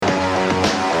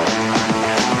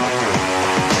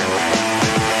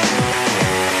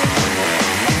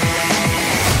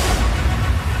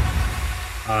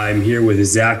I'm here with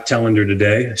Zack Telander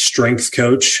today, strength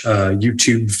coach,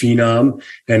 YouTube phenom,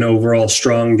 and overall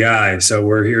strong guy. So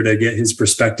we're here to get his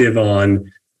perspective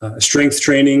on strength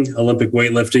training, Olympic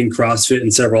weightlifting, CrossFit,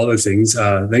 and several other things.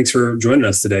 Thanks for joining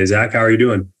us today, Zack. How are you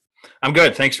doing? I'm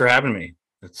good. Thanks for having me.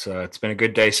 It's been a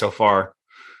good day so far.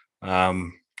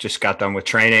 Just got done with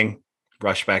training,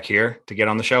 rushed back here to get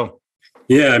on the show.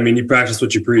 Yeah, I mean, you practice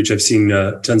what you preach. I've seen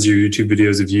tons of your YouTube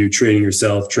videos of you training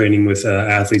yourself, training with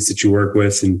athletes that you work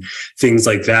with and things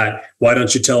like that. Why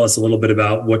don't you tell us a little bit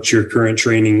about what your current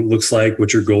training looks like,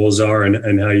 what your goals are,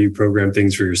 and how you program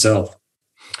things for yourself?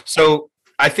 So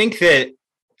I think that,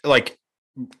 like,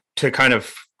 to kind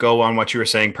of go on what you were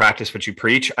saying, practice what you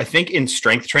preach. I think in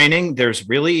strength training, there's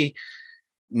really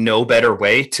no better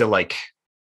way to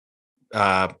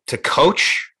to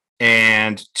coach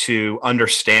and to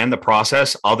understand the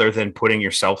process other than putting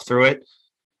yourself through it.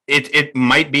 It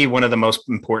might be one of the most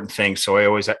important things. So I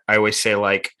always say,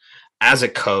 like, as a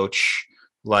coach,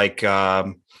 like,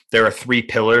 there are three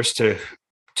pillars to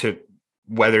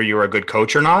whether you're a good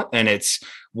coach or not. And it's,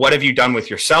 what have you done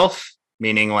with yourself?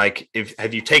 Meaning, like,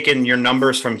 have you taken your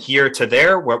numbers from here to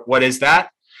there? What is that?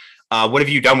 What have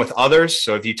you done with others?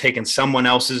 So have you taken someone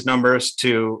else's numbers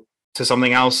to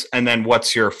something else? And then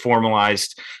what's your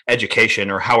formalized education,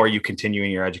 or how are you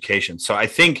continuing your education? So I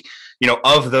think,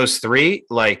 of those three,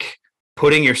 like,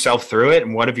 putting yourself through it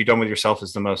and what have you done with yourself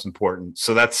is the most important.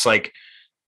 So that's like,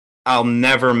 I'll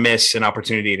never miss an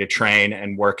opportunity to train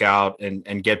and work out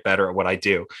and get better at what I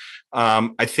do.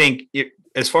 I think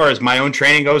as far as my own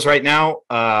training goes right now,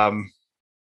 I've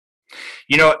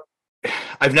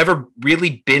never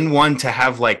really been one to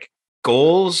have, like,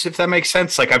 goals, if that makes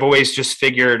sense. Like, I've always just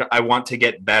figured I want to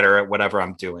get better at whatever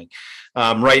I'm doing.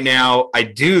 Right now I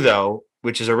do, though,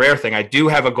 which is a rare thing. I do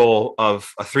have a goal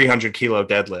of a 300 kilo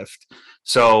deadlift.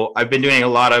 So I've been doing a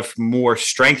lot of more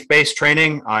strength-based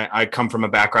training. I come from a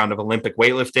background of Olympic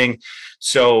weightlifting.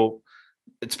 So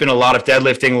it's been a lot of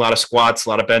deadlifting, a lot of squats, a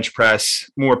lot of bench press,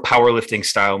 more powerlifting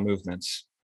style movements.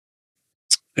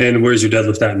 And where's your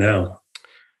deadlift at now?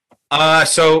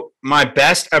 So my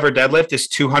best ever deadlift is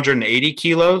 280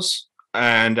 kilos.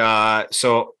 And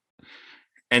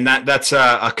that's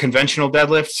a conventional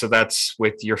deadlift. So that's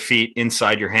with your feet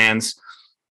inside your hands.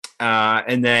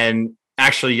 And then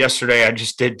actually yesterday I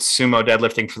just did sumo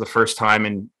deadlifting for the first time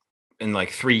in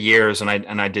like 3 years. And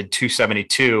I did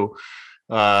 272.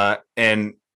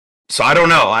 And so I don't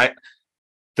know.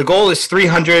 The goal is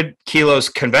 300 kilos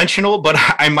conventional, but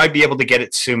I might be able to get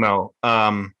it sumo.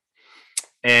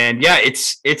 And yeah,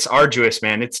 it's arduous,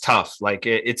 man. It's tough. Like,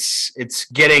 it's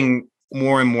getting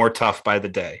more and more tough by the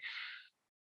day.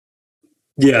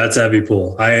 Yeah, it's a heavy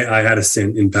pull. I had a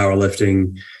stint in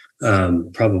powerlifting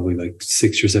probably like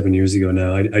 6 or 7 years ago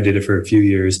now. I did it for a few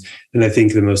years. And I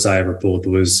think the most I ever pulled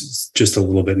was just a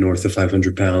little bit north of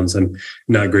 500 pounds. I'm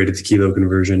not great at the kilo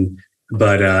conversion,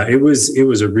 but it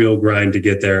was a real grind to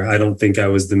get there. I don't think I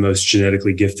was the most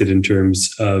genetically gifted in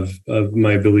terms of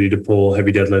my ability to pull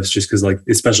heavy deadlifts, just because, like,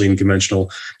 especially in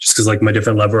conventional, just because, like, my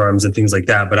different lever arms and things like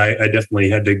that. But I definitely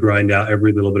had to grind out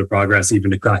every little bit of progress,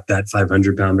 even to crack that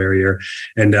 500 pound barrier.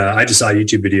 And I just saw a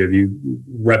YouTube video of you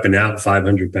repping out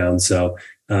 500 pounds. So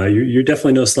you're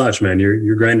definitely no slouch, man.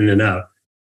 You're grinding it out.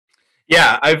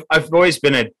 Yeah, I've always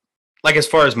been like, as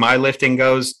far as my lifting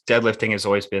goes, deadlifting has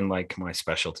always been, like, my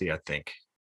specialty. I think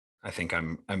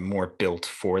I'm more built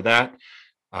for that.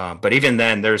 But even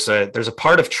then, there's a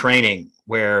part of training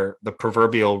where the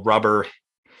proverbial rubber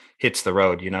hits the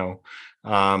road. You're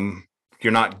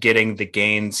not getting the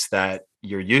gains that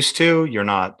you're used to. You're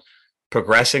not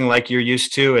progressing like you're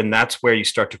used to. And that's where you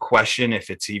start to question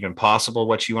if it's even possible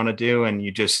what you want to do. And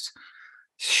you just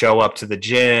show up to the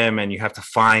gym and you have to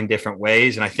find different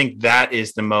ways. And I think that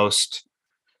is the most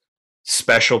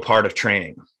special part of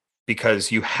training,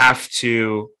 because you have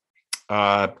to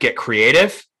get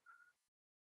creative,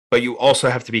 but you also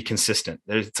have to be consistent.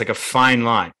 It's like a fine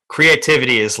line.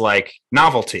 Creativity is like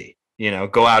novelty,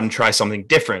 go out and try something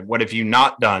different. What have you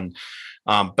not done?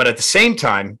 But at the same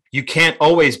time, you can't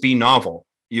always be novel.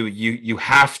 You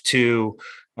have to,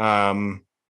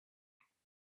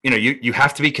 you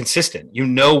have to be consistent.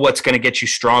 What's going to get you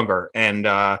stronger, and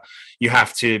you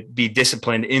have to be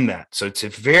disciplined in that. So it's a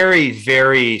very,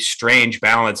 very strange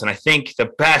balance. And I think the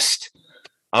best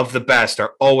of the best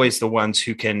are always the ones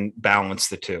who can balance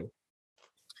the two.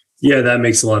 Yeah, that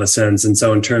makes a lot of sense. And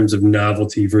so in terms of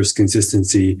novelty versus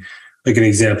consistency, like, an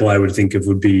example I would think of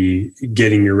would be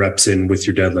getting your reps in with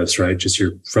your deadlifts, right? Just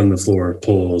your from the floor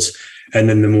pulls. And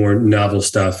then the more novel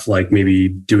stuff, like maybe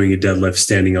doing a deadlift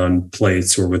standing on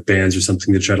plates or with bands or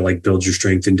something to try to like build your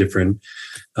strength in different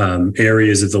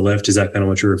areas of the lift. Is that kind of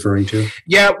what you're referring to?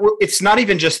 Yeah, well, it's not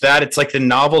even just that. It's like the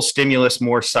novel stimulus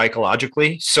more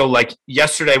psychologically. So like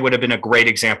yesterday would have been a great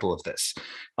example of this.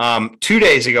 2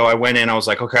 days ago, I went in, I was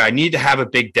like, okay, I need to have a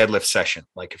big deadlift session.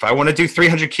 Like if I want to do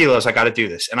 300 kilos, I got to do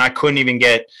this. And I couldn't even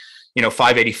get,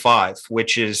 585,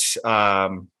 which is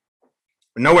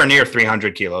nowhere near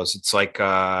 300 kilos. It's like,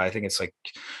 I think it's like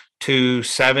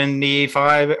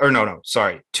 275 or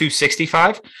sorry,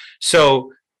 265.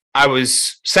 So I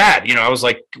was sad, I was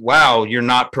like, wow, you're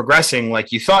not progressing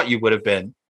like you thought you would have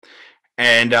been.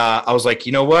 And I was like,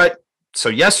 you know what? So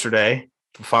yesterday,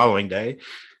 the following day,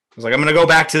 I was like, I'm going to go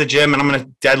back to the gym and I'm going to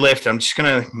deadlift. I'm just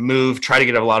going to move, try to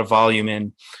get a lot of volume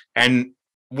in. And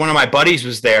one of my buddies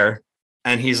was there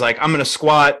and he's like, I'm going to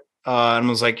squat. And I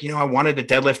was like, I wanted to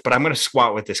deadlift, but I'm going to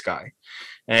squat with this guy.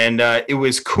 And it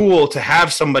was cool to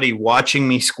have somebody watching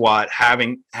me squat,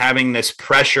 having this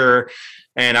pressure.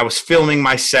 And I was filming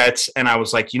my sets and I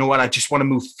was like, you know what? I just want to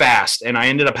move fast. And I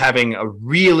ended up having a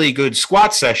really good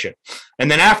squat session. And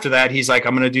then after that, he's like,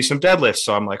 I'm going to do some deadlifts.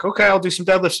 So I'm like, okay, I'll do some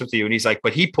deadlifts with you. And he's like,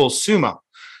 but he pulls sumo.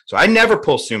 So I never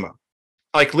pull sumo.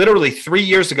 Like literally 3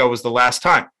 years ago was the last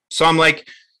time. So I'm like,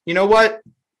 you know what?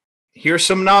 Here's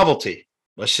some novelty.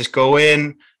 Let's just go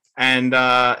in and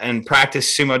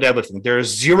practice sumo deadlifting. There's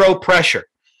zero pressure.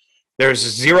 There's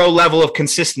zero level of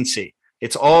consistency.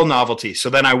 It's all novelty.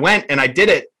 So then I went and I did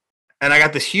it and I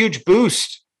got this huge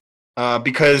boost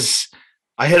because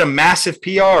I hit a massive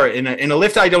PR in a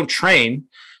lift I don't train,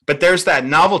 but there's that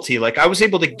novelty. Like I was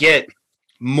able to get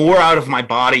more out of my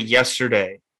body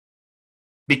yesterday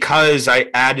because I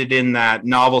added in that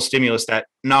novel stimulus, that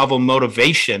novel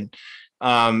motivation.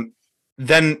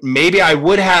 Then maybe I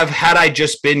would have had I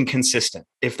just been consistent,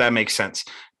 if that makes sense.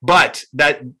 But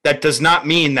that does not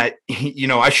mean that,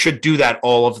 I should do that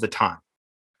all of the time.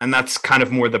 And that's kind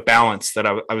of more the balance that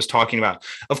I was talking about.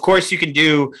 Of course, you can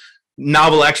do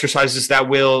novel exercises that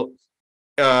will,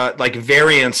 like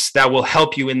variants that will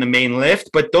help you in the main lift,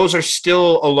 but those are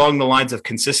still along the lines of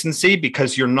consistency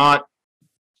because you're not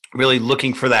really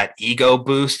looking for that ego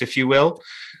boost, if you will.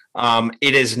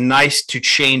 It is nice to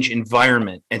change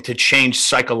environment and to change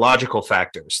psychological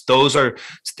factors. Those are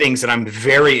things that I'm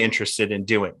very interested in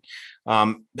doing.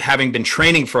 Having been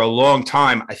training for a long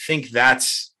time, I think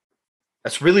that's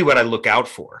really what I look out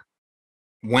for.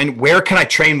 Where can I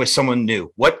train with someone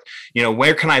new?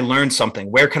 Where can I learn something?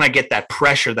 Where can I get that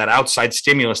pressure, that outside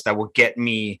stimulus that will get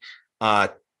me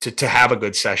to have a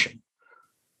good session?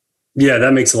 Yeah,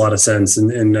 that makes a lot of sense.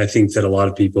 And I think that a lot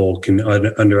of people can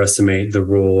underestimate the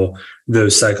role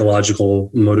those psychological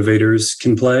motivators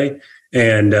can play.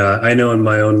 And I know in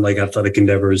my own like athletic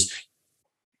endeavors,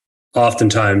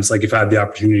 oftentimes, like if I have the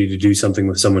opportunity to do something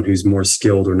with someone who's more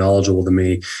skilled or knowledgeable than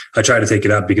me, I try to take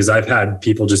it up because I've had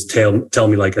people just tell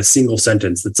me like a single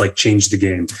sentence that's like changed the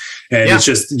game. And It's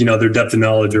just, their depth of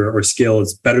knowledge or skill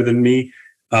is better than me.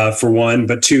 For one,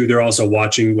 but two, they're also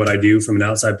watching what I do from an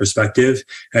outside perspective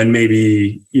and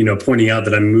maybe, pointing out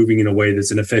that I'm moving in a way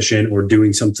that's inefficient or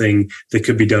doing something that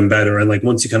could be done better. And like,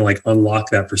 once you kind of like unlock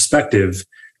that perspective,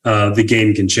 the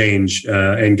game can change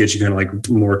and get you kind of like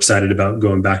more excited about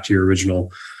going back to your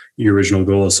original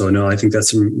goal. So no, I think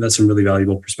that's some really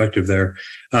valuable perspective there.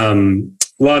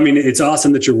 Well, I mean, it's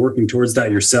awesome that you're working towards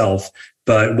that yourself,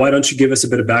 but why don't you give us a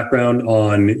bit of background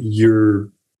on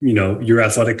your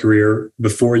athletic career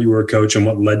before you were a coach and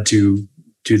what led to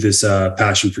this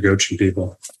passion for coaching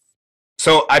people?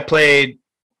 So I played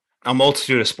a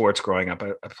multitude of sports growing up.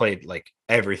 I played like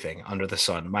everything under the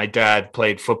sun. My dad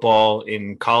played football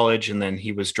in college and then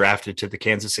he was drafted to the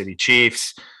Kansas City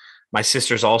Chiefs. My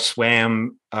sisters all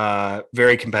swam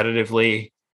very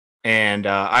competitively. And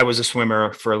I was a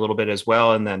swimmer for a little bit as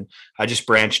well. And then I just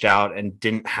branched out and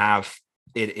didn't have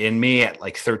it in me at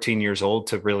like 13 years old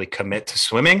to really commit to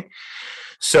swimming.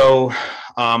 So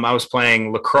I was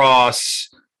playing lacrosse,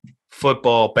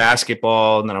 football,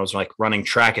 basketball, and then I was like running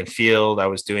track and field. I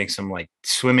was doing some like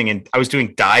swimming and I was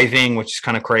doing diving, which is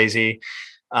kind of crazy.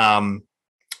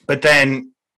 But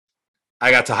then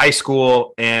I got to high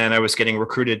school and I was getting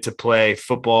recruited to play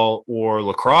football or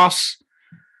lacrosse.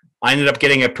 I ended up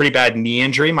getting a pretty bad knee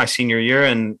injury my senior year.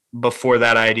 And before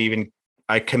that,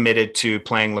 I committed to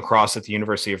playing lacrosse at the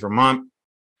University of Vermont.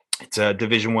 It's a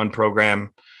Division I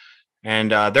program.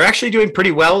 And they're actually doing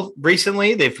pretty well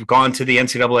recently. They've gone to the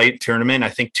NCAA tournament, I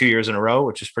think 2 years in a row,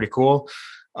 which is pretty cool.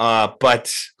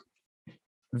 But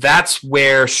that's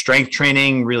where strength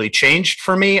training really changed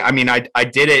for me. I mean, I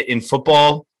did it in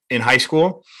football in high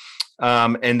school.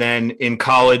 And then in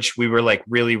college, we were like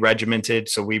really regimented.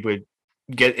 So we would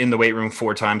get in the weight room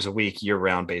 4 times a week, year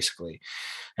round, basically.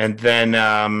 And then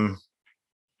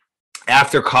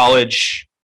after college,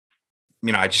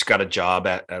 I just got a job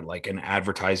at like an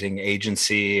advertising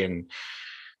agency. And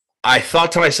I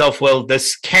thought to myself, well,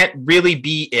 this can't really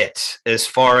be it as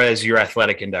far as your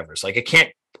athletic endeavors. Like, it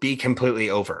can't be completely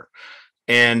over.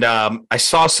 And I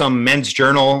saw some men's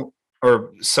journal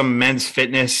or some men's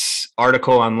fitness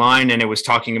article online, and it was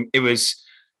talking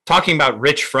about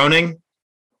Rich Froning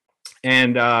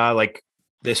and like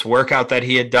this workout that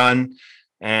he had done,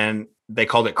 and they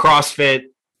called it CrossFit.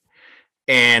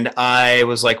 And I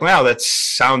was like, wow, that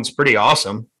sounds pretty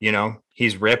awesome.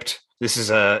 He's ripped. This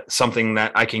is something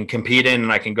that I can compete in,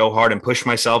 and I can go hard and push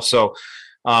myself. So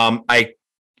I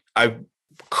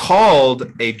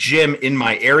called a gym in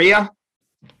my area,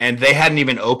 and they hadn't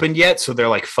even opened yet. So their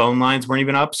like phone lines weren't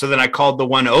even up. So then I called the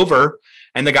one over,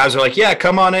 and the guys were like, yeah,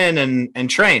 come on in and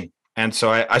train. And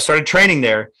so I started training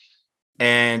there.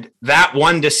 And that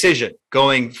one decision,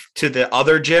 going to the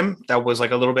other gym that was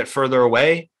like a little bit further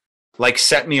away, like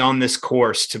set me on this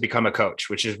course to become a coach,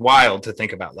 which is wild to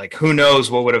think about. Like, who knows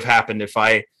what would have happened if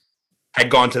I had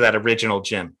gone to that original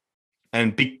gym.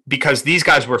 And because these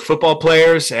guys were football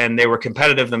players and they were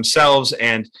competitive themselves,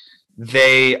 and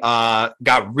they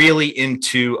got really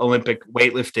into Olympic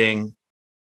weightlifting,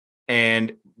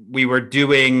 and we were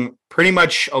doing pretty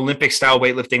much Olympic style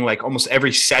weightlifting like almost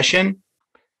every session.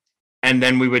 And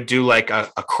then we would do like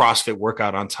a CrossFit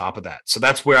workout on top of that. So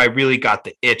that's where I really got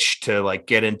the itch to like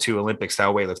get into Olympic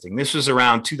style weightlifting. This was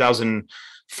around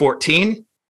 2014.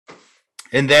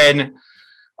 And then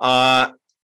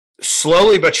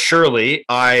slowly but surely,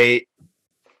 I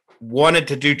wanted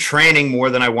to do training more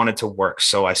than I wanted to work.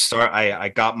 So I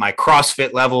got my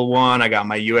CrossFit level 1. I got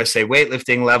my USA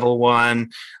weightlifting level 1.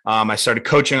 I started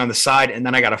coaching on the side, and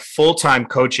then I got a full-time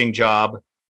coaching job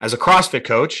as a CrossFit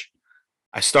coach.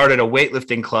 I started a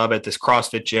weightlifting club at this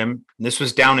CrossFit gym. And this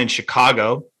was down in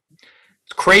Chicago.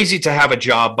 It's crazy to have a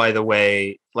job, by the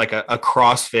way, like a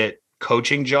CrossFit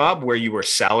coaching job where you were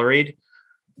salaried.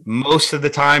 Most of the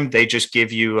time, they just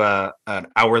give you an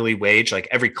hourly wage. Like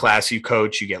every class you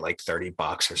coach, you get like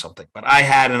 $30 or something. But I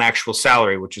had an actual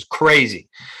salary, which is crazy.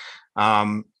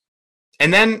 And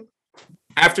then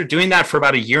after doing that for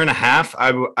about a year and a half,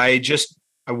 I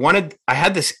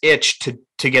had this itch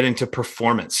to get into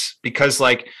performance, because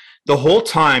like the whole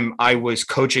time I was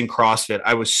coaching CrossFit,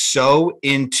 I was so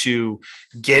into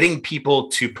getting people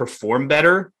to perform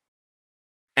better.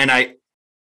 And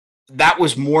that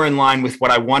was more in line with what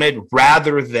I wanted,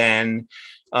 rather than,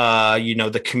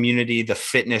 the community, the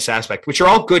fitness aspect, which are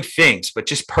all good things. But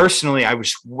just personally, I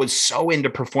was so into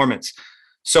performance.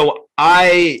 So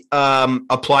I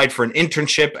applied for an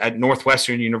internship at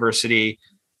Northwestern University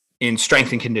in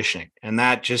strength and conditioning. And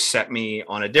that just set me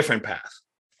on a different path.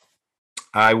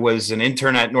 I was an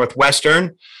intern at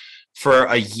Northwestern for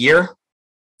a year.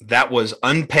 That was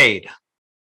unpaid.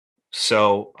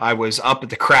 So I was up at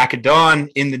the crack of dawn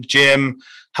in the gym,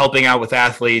 helping out with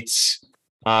athletes,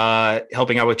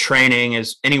 helping out with training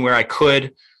as anywhere I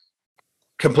could,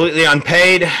 completely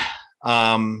unpaid.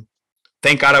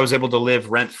 Thank God I was able to live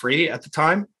rent-free at the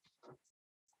time.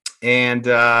 And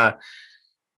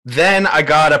then I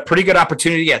got a pretty good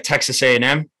opportunity at Texas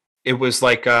A&M. It was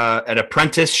like an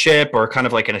apprenticeship, or kind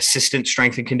of like an assistant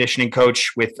strength and conditioning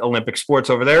coach with Olympic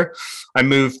sports over there. I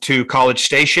moved to College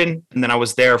Station, and then I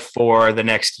was there for the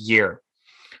next year.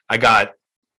 I got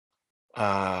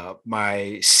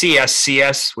my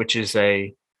CSCS, which is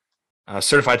a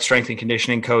certified strength and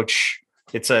conditioning coach.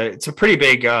 It's a pretty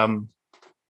big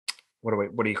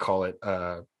what do you call it?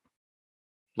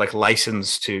 Like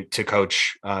license to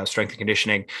coach strength and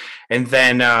conditioning. And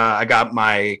then I got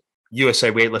my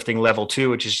USA weightlifting level 2,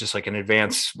 which is just like an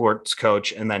advanced sports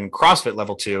coach, and then CrossFit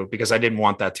level 2, because I didn't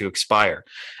want that to expire.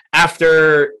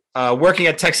 After working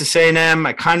at Texas A&M,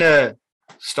 I kind of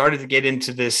started to get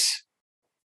into this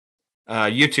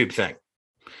YouTube thing.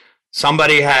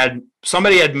 Somebody had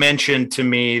mentioned to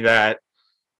me that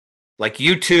like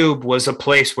YouTube was a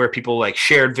place where people like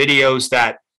shared videos,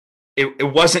 that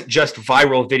it wasn't just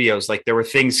viral videos. Like there were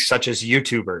things such as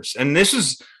YouTubers. And this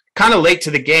was kind of late to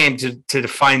the game to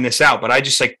find this out. But I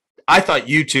thought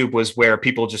YouTube was where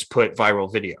people just put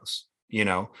viral videos,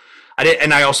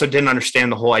 I also didn't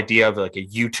understand the whole idea of like a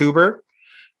YouTuber.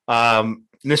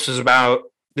 This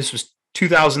was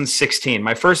 2016.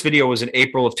 My first video was in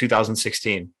April of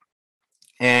 2016.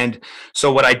 And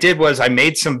so what I did was I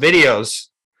made some videos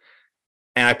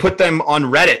and I put them on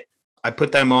Reddit. I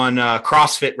put them on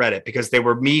CrossFit Reddit, because they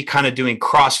were me kind of doing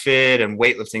CrossFit and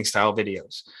weightlifting style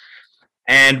videos.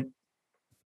 And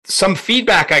some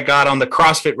feedback I got on the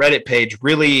CrossFit Reddit page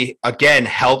really, again,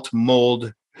 helped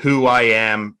mold who I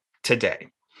am today.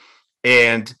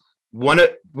 And one of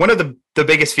the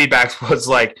biggest feedbacks was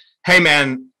like, hey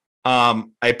man, I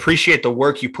appreciate the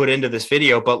work you put into this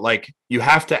video, but like, you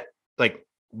have to like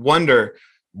wonder,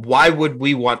 why would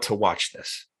we want to watch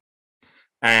this?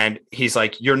 And he's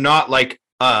like, you're not like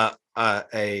a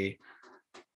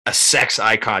sex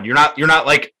icon. You're not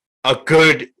like a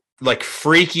good, like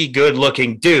freaky good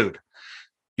looking dude.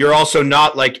 You're also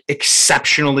not like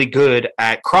exceptionally good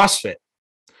at CrossFit.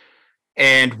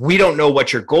 And we don't know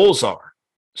what your goals are.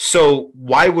 So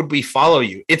why would we follow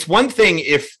you? It's one thing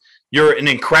if you're an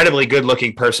incredibly good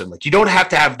looking person. Like, you don't have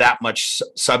to have that much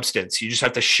substance. You just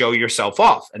have to show yourself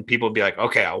off and people will be like,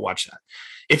 okay, I'll watch that.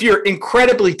 If you're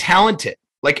incredibly talented,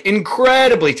 like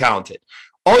incredibly talented,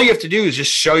 all you have to do is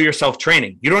just show yourself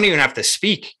training. You don't even have to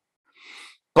speak.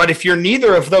 But if you're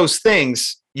neither of those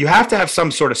things, you have to have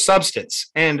some sort of substance.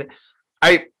 And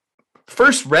I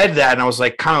first read that and I was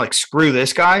like, kind of like, screw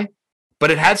this guy.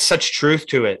 But it had such truth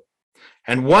to it.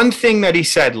 And one thing that he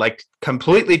said, like,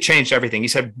 completely changed everything. He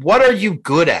said, what are you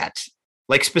good at?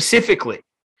 Like, specifically,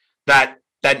 that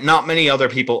not many other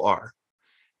people are.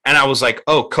 And I was like,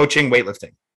 oh, coaching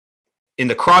weightlifting. In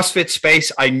the CrossFit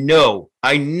space, I know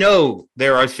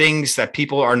there are things that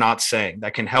people are not saying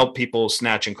that can help people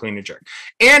snatch and clean and jerk.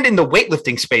 And in the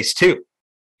weightlifting space too.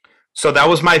 So that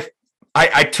was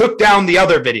I took down the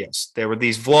other videos. There were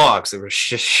these vlogs. There were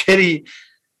shitty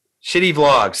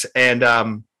vlogs. And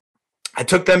I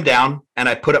took them down and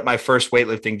I put up my first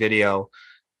weightlifting video.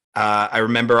 I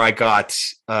remember I got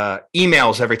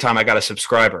emails every time I got a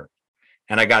subscriber.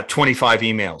 And I got 25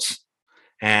 emails.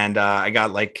 And I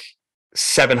got like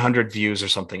 700 views or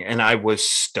something. And I was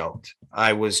stoked.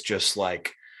 I was just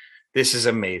like, this is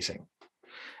amazing.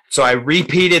 So I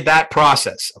repeated that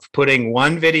process of putting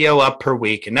one video up per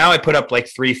week. And now I put up like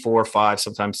 3, 4, 5,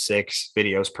 sometimes 6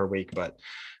 videos per week. But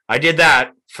I did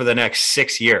that for the next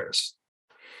 6 years.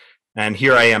 And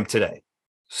here I am today.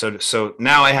 So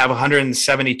now I have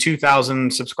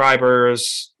 172,000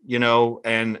 subscribers, you know,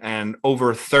 and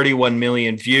over 31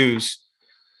 million views.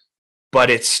 But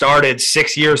it started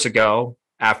 6 years ago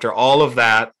after all of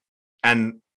that,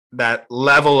 and that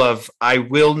level of I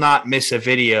will not miss a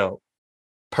video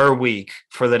per week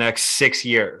for the next 6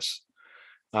 years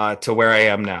to where I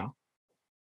am now.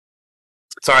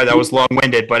 Sorry, that was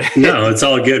long-winded, but no, it's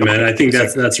all good, man. I think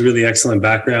that's really excellent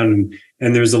background,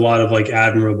 and there's a lot of like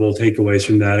admirable takeaways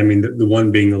from that. I mean, the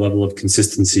one being the level of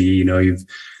consistency. You know, you've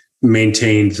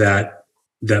maintained that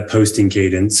posting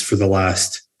cadence for the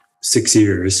last 6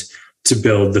 years to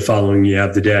build the following you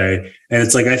have today. And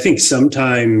it's like, I think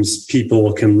sometimes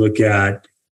people can look at,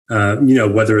 you know,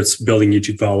 whether it's building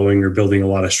YouTube following or building a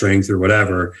lot of strength or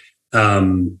whatever,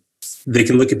 they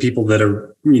can look at people that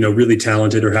are, you know, really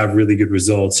talented or have really good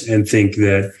results and think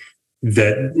that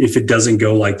if it doesn't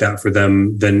go like that for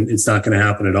them, then it's not going to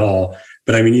happen at all.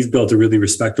 But I mean, you've built a really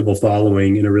respectable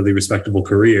following and a really respectable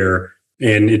career,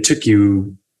 and it took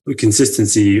you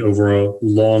consistency over a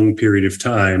long period of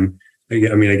time.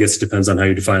 I mean, I guess it depends on how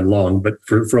you define long, but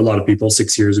for a lot of people,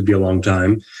 6 years would be a long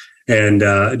time. And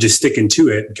just sticking to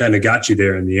it kind of got you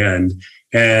there in the end.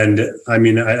 And I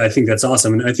mean, I think that's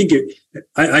awesome. And I think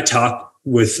I talk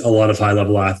with a lot of high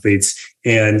level athletes,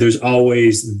 and there's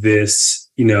always this,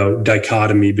 you know,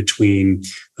 dichotomy between,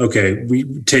 okay, we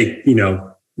take, you know,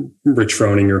 Rich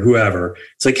Froning or whoever.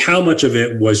 It's like, how much of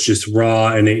it was just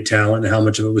raw innate talent and how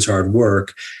much of it was hard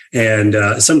work. And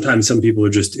sometimes some people are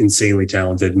just insanely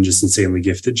talented and just insanely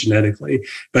gifted genetically.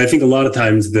 But I think a lot of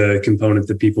times the component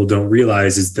that people don't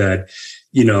realize is that,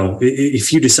 you know,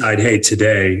 if you decide, hey,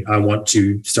 today I want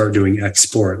to start doing X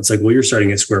sport, it's like, well, you're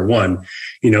starting at square one.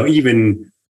 You know,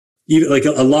 even like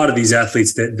a lot of these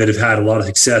athletes that have had a lot of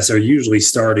success are usually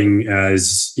starting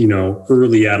as, you know,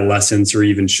 early adolescents or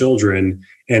even children.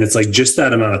 And it's like just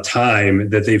that amount of time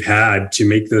that they've had to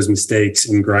make those mistakes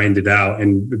and grind it out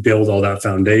and build all that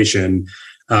foundation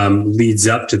leads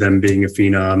up to them being a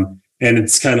phenom. And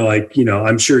it's kind of like, you know,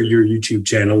 I'm sure your YouTube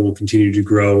channel will continue to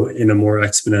grow in a more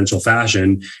exponential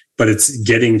fashion, but it's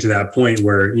getting to that point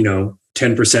where, you know,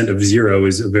 10% of 0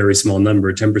 is a very small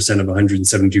number. 10% of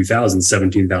 172,000,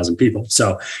 17,000 people.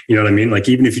 So, you know what I mean? Like,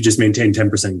 even if you just maintain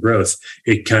 10% growth,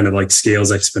 it kind of like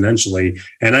scales exponentially.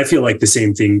 And I feel like the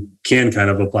same thing can kind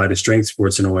of apply to strength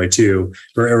sports in a way too,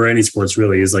 or any sports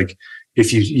really, is like,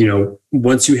 if you know,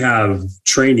 once you have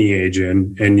training age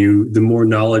in, and the more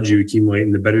knowledge you accumulate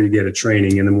and the better you get at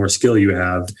training and the more skill you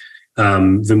have,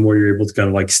 the more you're able to kind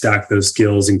of like stack those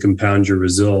skills and compound your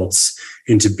results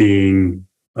into being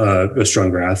a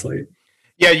stronger athlete.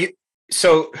 Yeah.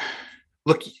 So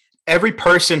look, every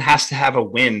person has to have a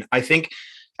win. I think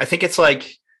it's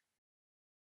like,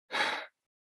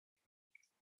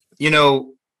 you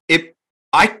know,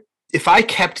 if I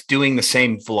kept doing the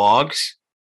same vlogs,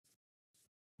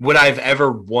 would I've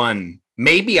ever won?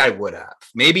 Maybe I would have.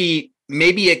 Maybe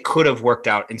it could have worked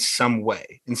out in some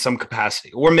way, in some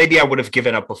capacity, or maybe I would have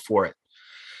given up before it.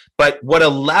 But what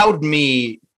allowed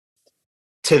me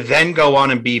to then go on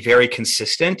and be very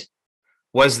consistent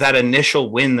was that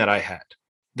initial win that I had.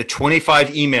 The 25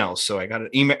 emails. So I got an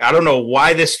email. I don't know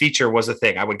why this feature was a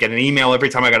thing. I would get an email every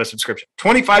time I got a subscription.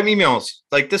 25 emails,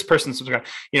 like this person subscribed,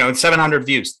 and 700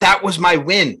 views. That was my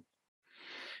win.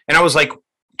 And I was like,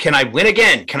 can I win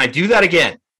again? Can I do that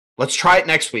again? Let's try it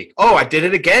next week. Oh, I did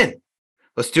it again.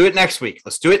 Let's do it next week.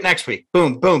 Let's do it next week.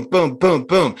 Boom, boom, boom, boom,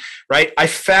 boom. Right? I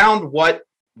found what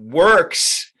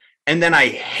works, and then I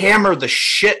hammer the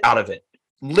shit out of it.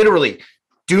 Literally,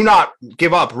 do not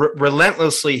give up,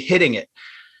 relentlessly hitting it.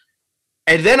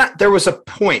 And then there was a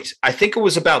point, I think it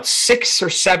was about 6 or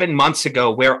 7 months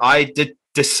ago, where I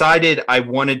decided I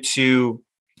wanted to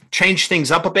change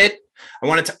things up a bit. I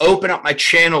wanted to open up my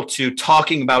channel to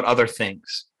talking about other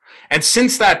things. And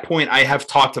since that point, I have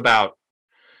talked about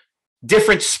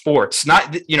different sports.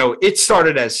 Not, it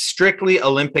started as strictly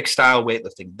Olympic style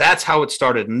weightlifting. That's how it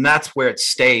started. And that's where it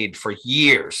stayed for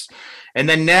years. And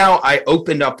then now I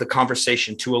opened up the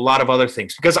conversation to a lot of other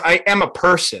things because I am a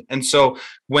person. And so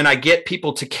when I get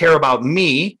people to care about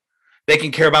me, they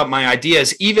can care about my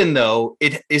ideas, even though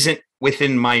it isn't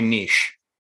within my niche,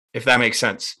 if that makes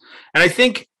sense. And I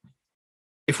think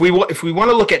if we want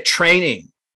to look at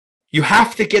training, you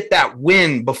have to get that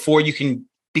win before you can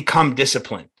become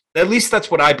disciplined. At least that's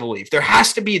what I believe. There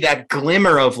has to be that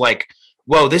glimmer of like,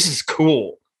 whoa, this is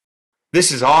cool.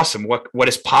 This is awesome. What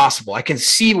is possible? I can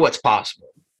see what's possible.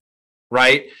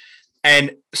 Right.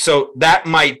 And so that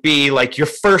might be like your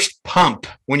first pump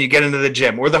when you get into the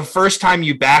gym, or the first time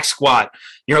you back squat,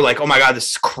 you're like, oh my God,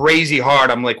 this is crazy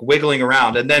hard. I'm like wiggling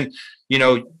around. And then,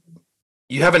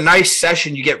 you have a nice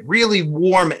session, you get really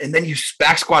warm, and then you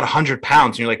back squat 100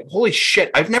 pounds. And you're like, holy shit,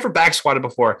 I've never back squatted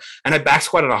before. And I back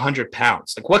squatted 100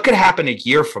 pounds. Like, what could happen a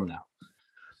year from now?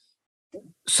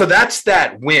 So that's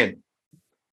that win.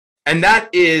 And that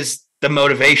is the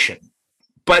motivation.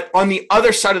 But on the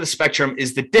other side of the spectrum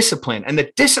is the discipline. And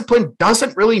the discipline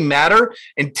doesn't really matter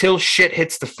until shit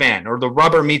hits the fan or the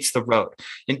rubber meets the road,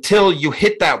 until you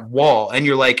hit that wall and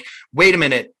you're like, wait a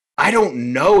minute, I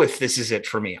don't know if this is it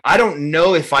for me. I don't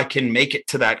know if I can make it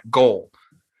to that goal.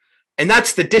 And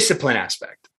that's the discipline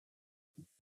aspect.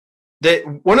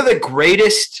 One of the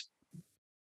greatest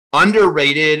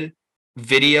underrated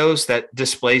videos that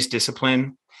displays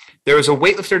discipline, there was a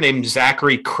weightlifter named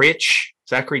Zachary Critch,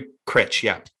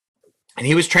 yeah. And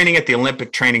he was training at the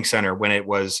Olympic Training Center when it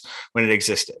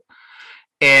existed.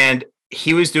 And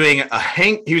he was doing a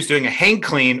hang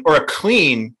clean or a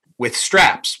clean with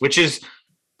straps, which is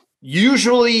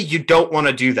usually you don't want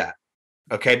to do that.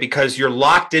 Okay. Because you're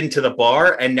locked into the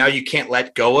bar and now you can't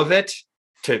let go of it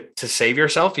to save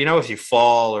yourself, if you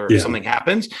fall or something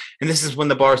happens. And this is when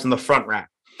the bar's in the front rack.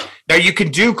 Now you can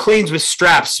do cleans with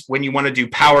straps when you want to do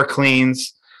power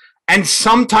cleans. And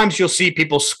sometimes you'll see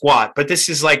people squat, but this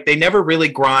is like, they never really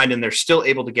grind and they're still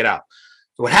able to get out.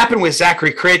 So what happened with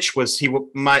Zachary Critch was it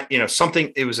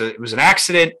was an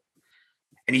accident,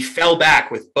 and he fell back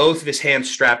with both of his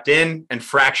hands strapped in and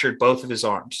fractured both of his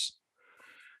arms.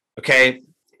 Okay.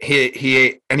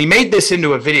 He made this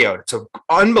into a video. It's an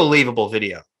unbelievable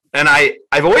video. And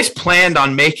I've always planned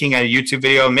on making a YouTube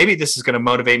video. Maybe this is going to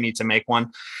motivate me to make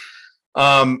one.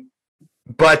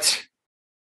 But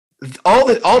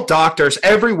all doctors,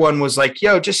 everyone was like,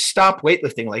 yo, just stop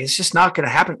weightlifting. Like, it's just not going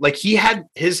to happen. Like, he had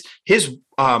his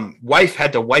wife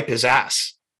had to wipe his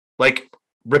ass like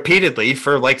repeatedly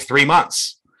for like 3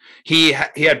 months. He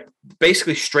had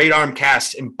basically straight arm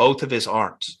casts in both of his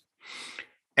arms.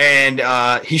 And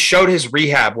he showed his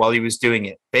rehab while he was doing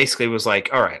it. Basically was like,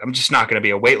 all right, I'm just not going to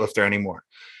be a weightlifter anymore.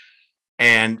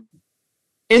 And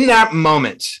in that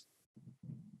moment,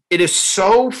 it is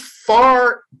so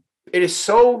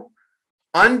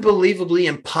unbelievably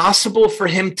impossible for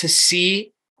him to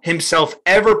see himself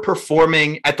ever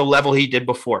performing at the level he did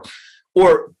before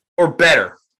or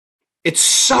better. It's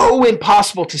so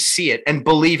impossible to see it and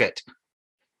believe it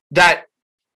that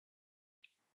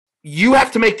you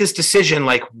have to make this decision.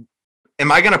 Like,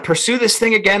 am I going to pursue this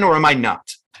thing again or am I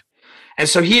not? And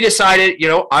so he decided,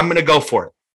 I'm going to go for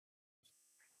it.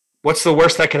 What's the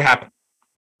worst that could happen?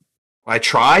 I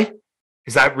try?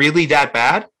 Is that really that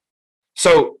bad?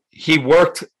 So he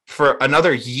worked for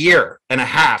another year and a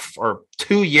half or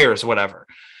 2 years, whatever,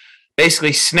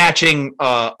 basically snatching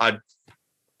a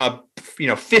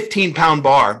 15-pound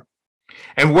bar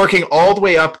and working all the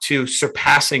way up to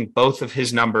surpassing both of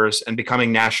his numbers and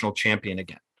becoming national champion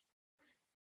again.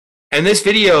 And this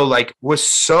video like was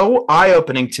so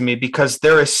eye-opening to me because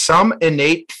there is some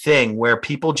innate thing where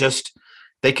people just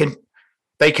they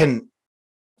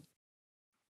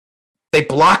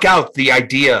block out the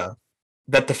idea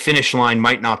that the finish line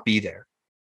might not be there.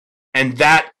 And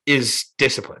that is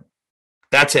discipline.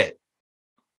 That's it.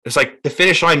 It's like the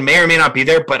finish line may or may not be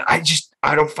there, but I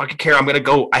don't fucking care. I'm going to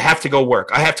go. I have to go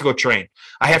work. I have to go train.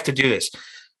 I have to do this.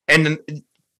 And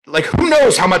like, who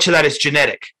knows how much of that is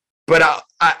genetic? But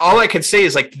all I can say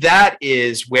is like, that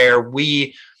is where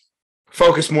we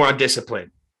focus more on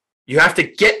discipline. You have to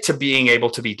get to being able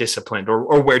to be disciplined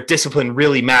or where discipline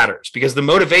really matters, because the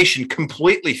motivation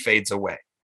completely fades away.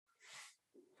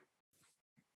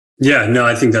 Yeah, no,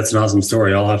 I think that's an awesome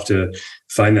story. I'll have to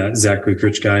find that Zack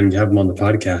Rich guy and have him on the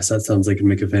podcast. That sounds like it'd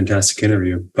make a fantastic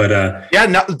interview. But yeah,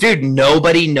 no, dude,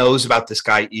 nobody knows about this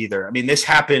guy either. I mean, this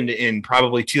happened in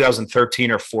probably 2013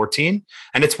 or 14,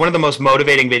 and it's one of the most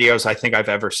motivating videos I think I've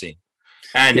ever seen.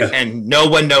 And no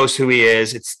one knows who he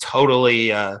is. It's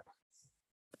totally an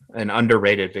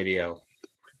underrated video.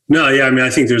 No, yeah, I mean,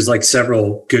 I think there's like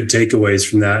several good takeaways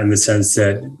from that in the sense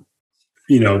that,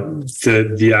 you know,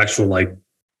 the actual like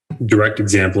direct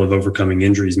example of overcoming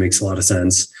injuries makes a lot of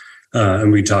sense.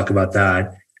 And we talk about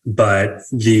that. But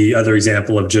the other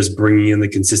example of just bringing in the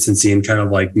consistency and kind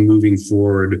of like moving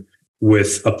forward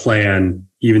with a plan,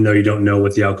 even though you don't know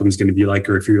what the outcome is going to be like,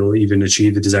 or if you'll even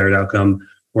achieve the desired outcome,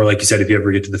 or like you said, if you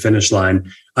ever get to the finish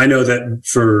line. I know that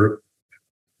for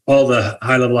all the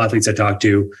high level athletes I talk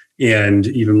to, and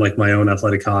even like my own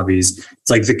athletic hobbies, it's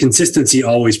like the consistency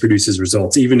always produces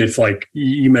results. Even if, like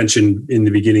you mentioned in the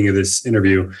beginning of this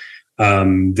interview,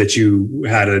 that you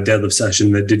had a deadlift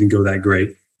session that didn't go that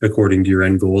great according to your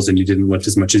end goals, and you didn't lift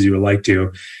as much as you would like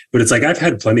to. But it's like, I've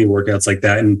had plenty of workouts like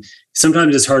that. And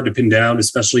sometimes it's hard to pin down,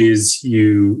 especially as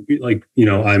you like, you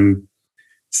know, I'm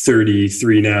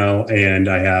 33 now, and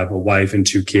I have a wife and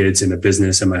 2 kids and a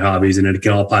business and my hobbies, and it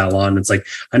can all pile on. It's like,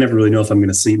 I never really know if I'm going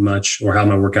to sleep much or how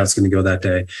my workout's going to go that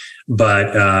day.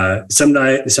 But some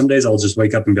days I'll just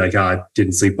wake up and be like, I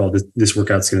didn't sleep well. This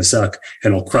workout's going to suck,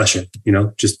 and I'll crush it. You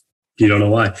know, just, you don't know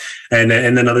why. And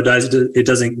then other days it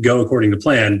doesn't go according to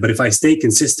plan. But if I stay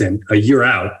consistent a year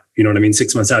out, you know what I mean?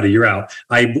 6 months out, a year out,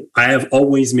 I have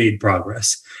always made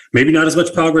progress. Maybe not as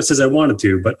much progress as I wanted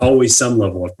to, but always some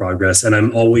level of progress. And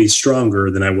I'm always stronger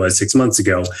than I was 6 months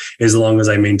ago, as long as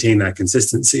I maintain that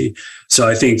consistency. So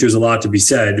I think there's a lot to be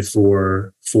said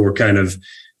for kind of,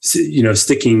 you know,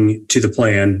 sticking to the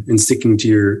plan and sticking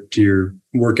to your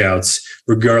workouts,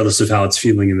 regardless of how it's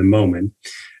feeling in the moment.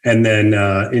 And then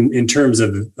in terms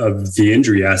of the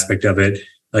injury aspect of it,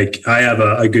 like I have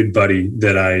a good buddy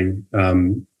that I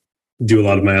do a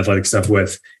lot of my athletic stuff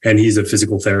with, and he's a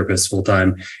physical therapist full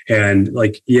time. And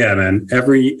like, yeah, man,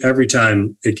 every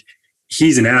time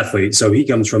he's an athlete. So he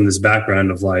comes from this background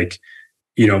of like,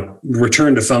 you know,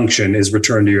 return to function is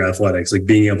return to your athletics, like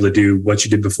being able to do what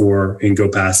you did before and go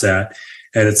past that.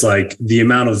 And it's like the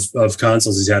amount of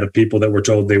consults he's had of people that were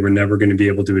told they were never going to be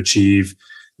able to achieve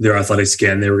their athletics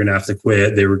again. They were going to have to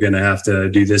quit. They were going to have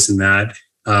to do this and that.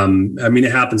 I mean,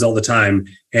 it happens all the time.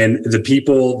 And the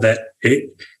people that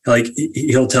like,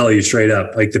 he'll tell you straight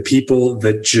up, like the people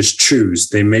that just choose,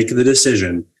 they make the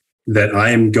decision that I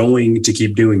am going to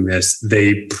keep doing this.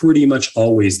 They pretty much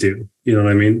always do. You know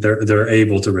what I mean? They're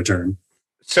able to return.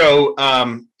 So,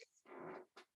 I'm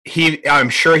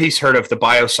sure he's heard of the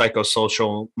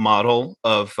biopsychosocial model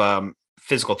of,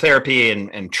 physical therapy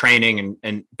and training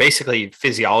and basically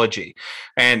physiology.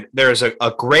 And there's a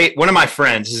great, one of my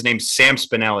friends, his name's Sam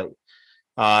Spinelli.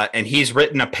 And he's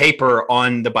written a paper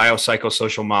on the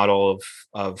biopsychosocial model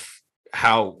of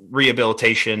how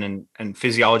rehabilitation and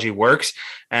physiology works.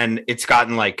 And it's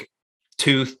gotten like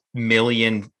 2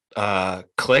 million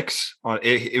clicks on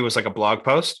it. It was like a blog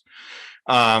post.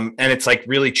 And it's like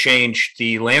really changed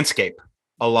the landscape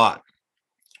a lot.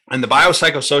 And the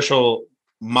biopsychosocial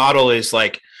model is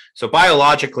like, so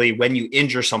biologically, when you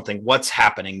injure something, what's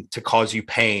happening to cause you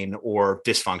pain or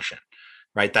dysfunction,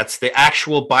 right? That's the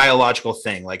actual biological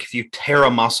thing. Like if you tear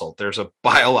a muscle, there's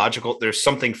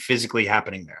something physically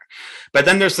happening there. But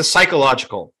then there's the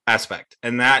psychological aspect.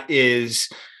 And that is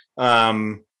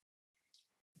the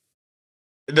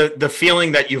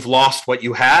feeling that you've lost what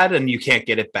you had and you can't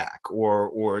get it back,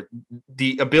 or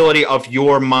the ability of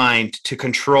your mind to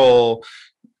control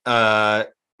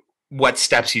what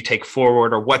steps you take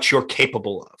forward or what you're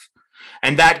capable of.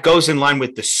 And that goes in line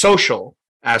with the social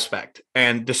aspect.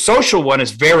 And the social one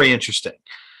is very interesting.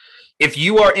 If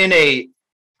you are in a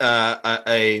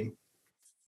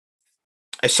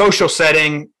social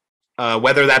setting,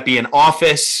 whether that be an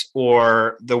office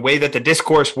or the way that the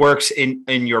discourse works in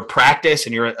your practice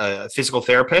and you're a physical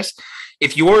therapist,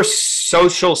 if your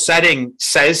social setting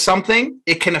says something,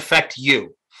 it can affect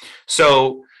you.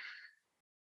 So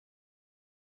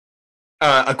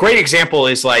a great example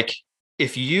is like,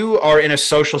 if you are in a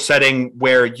social setting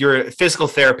where you're a physical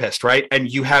therapist, right?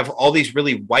 And you have all these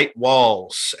really white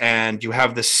walls and you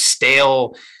have this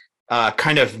stale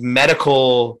kind of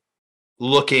medical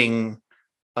looking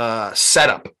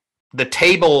setup. The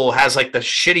table has like the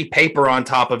shitty paper on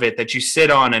top of it that you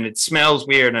sit on and it smells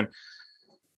weird. And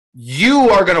you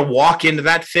are going to walk into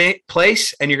that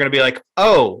place and you're going to be like,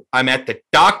 oh, I'm at the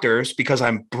doctor's because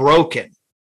I'm broken,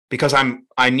 because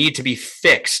I need to be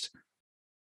fixed.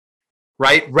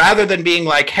 Right? Rather than being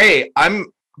like, hey, I'm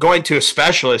going to a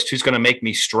specialist who's going to make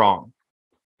me strong,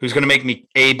 who's going to make me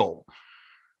able,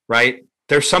 right?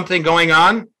 There's something going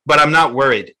on, but I'm not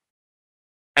worried.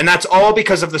 And that's all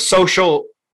because of the social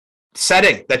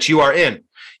setting that you are in.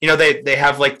 You know, they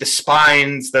have like the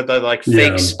spines, the like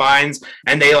fake spines,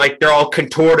 and they're all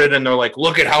contorted and they're like,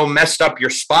 look at how messed up your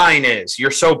spine is.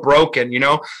 You're so broken, you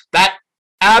know? That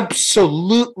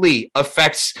absolutely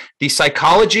affects the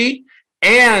psychology.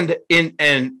 And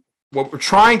what we're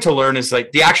trying to learn is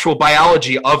like the actual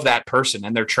biology of that person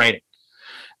and their training.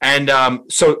 And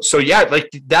so yeah, like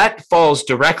that falls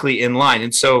directly in line.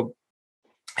 And so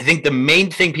I think the main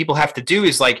thing people have to do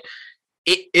is like,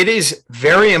 it is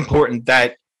very important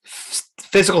that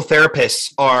physical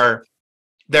therapists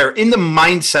they're in the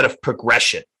mindset of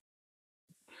progression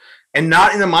and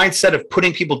not in the mindset of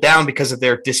putting people down because of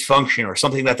their dysfunction or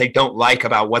something that they don't like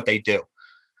about what they do.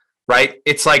 Right?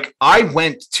 It's like I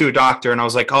went to a doctor and I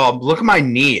was like, oh, look at my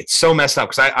knee. It's so messed up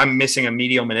because I'm missing a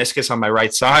medial meniscus on my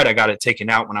right side. I got it taken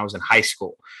out when I was in high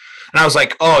school. And I was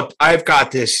like, oh, I've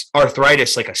got this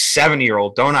arthritis like a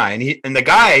 70-year-old, don't I? And the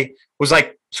guy was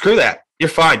like, screw that. You're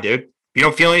fine, dude. You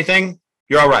don't feel anything?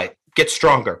 You're all right. Get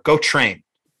stronger. Go train.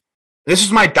 This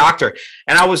is my doctor.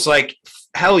 And I was like,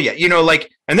 hell yeah. You know, like,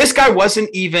 and this guy wasn't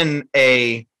even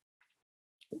a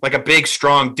big,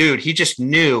 strong dude. He just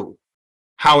knew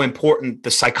how important the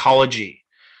psychology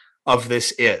of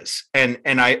this is. And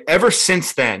I, ever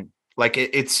since then, like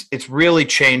it's really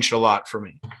changed a lot for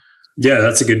me. Yeah,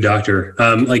 that's a good doctor.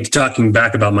 Like talking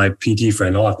back about my PT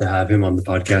friend, I'll have to have him on the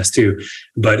podcast too,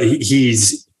 but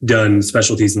he's done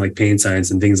specialties in like pain science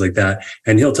and things like that.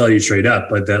 And he'll tell you straight up,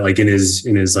 but that like in his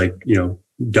like, you know,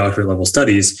 doctorate level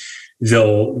studies,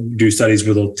 they'll do studies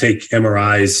where they'll take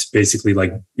MRIs, basically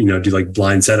like, you know, do like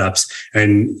blind setups.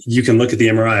 And you can look at the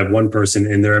MRI of one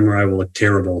person and their MRI will look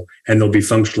terrible and they'll be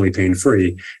functionally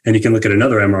pain-free. And you can look at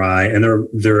another MRI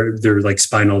and their like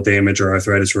spinal damage or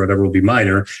arthritis or whatever will be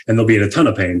minor and they'll be in a ton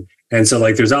of pain. And so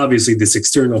like, there's obviously this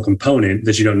external component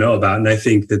that you don't know about. And I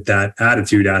think that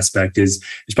attitude aspect is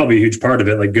probably a huge part of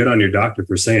it. Like good on your doctor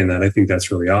for saying that. I think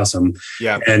that's really awesome.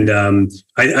 Yeah. And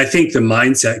I think the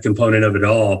mindset component of it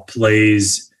all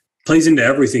plays into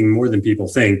everything more than people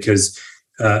think. Because,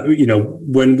 you know,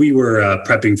 when we were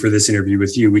prepping for this interview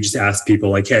with you, we just asked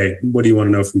people like, hey, what do you want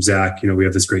to know from Zack? You know, we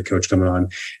have this great coach coming on.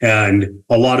 And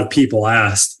a lot of people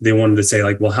asked, they wanted to say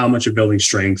like, well, how much of building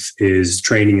strength is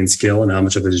training and skill and how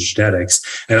much of it is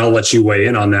genetics? And I'll let you weigh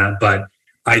in on that. But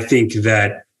I think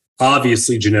that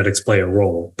obviously genetics play a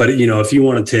role. But, you know, if you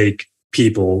want to take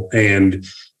people and,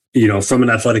 you know, from an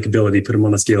athletic ability, put them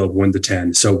on a scale of 1 to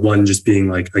 10. So 1 just being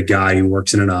like a guy who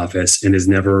works in an office and has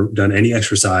never done any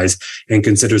exercise and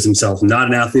considers himself not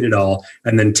an athlete at all.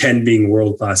 And then 10 being a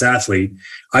world-class athlete.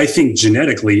 I think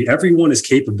genetically, everyone is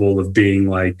capable of being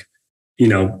like, you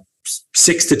know,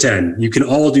 6 to 10. You can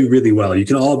all do really well. You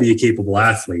can all be a capable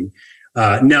athlete.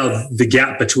 Now, the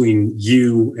gap between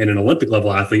you and an Olympic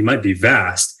level athlete might be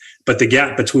vast. But the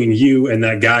gap between you and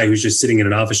that guy who's just sitting in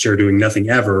an office chair doing nothing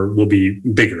ever will be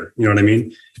bigger. You know what I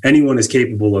mean? Anyone is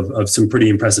capable of some pretty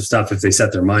impressive stuff if they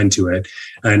set their mind to it.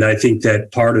 And I think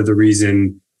that part of the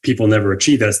reason people never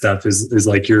achieve that stuff is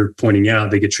like you're pointing out,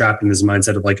 they get trapped in this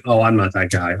mindset of like, oh, I'm not that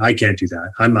guy. I can't do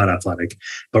that. I'm not athletic.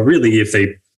 But really, if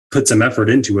they put some effort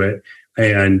into it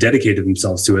and dedicated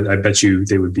themselves to it, I bet you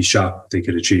they would be shocked what they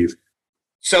could achieve.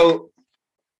 So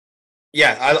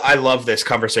yeah, I love this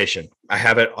conversation. I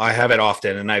have it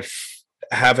often, and I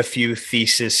have a few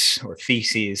theses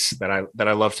that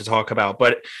I love to talk about.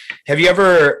 But have you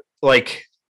ever like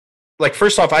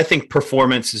first off, I think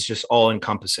performance is just all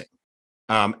encompassing,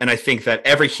 and I think that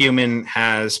every human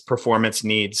has performance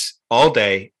needs all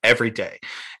day, every day,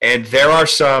 and there are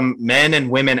some men and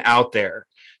women out there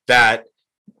that,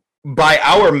 by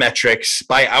our metrics,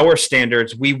 by our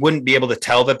standards, we wouldn't be able to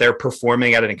tell that they're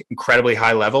performing at an incredibly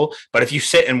high level. But if you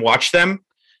sit and watch them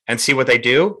and see what they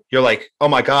do, you're like, oh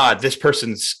my God, this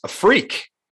person's a freak.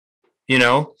 You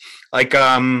know, like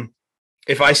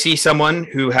if I see someone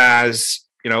who has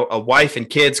a wife and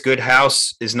kids, good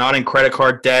house, is not in credit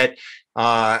card debt,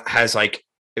 has like,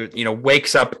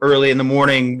 wakes up early in the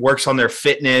morning, works on their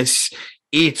fitness,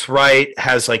 eats right,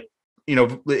 has like,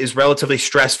 is relatively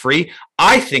stress-free.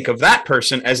 I think of that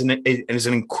person as an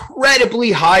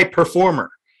incredibly high performer,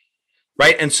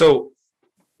 right? And so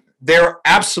there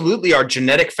absolutely are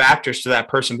genetic factors to that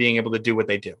person being able to do what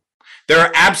they do. There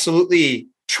are absolutely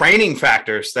training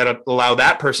factors that allow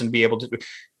that person to be able to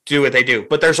do what they do.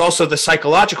 But there's also the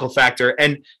psychological factor,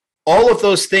 and all of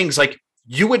those things, like,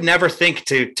 you would never think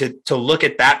to look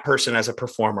at that person as a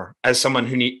performer, as someone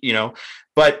who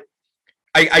but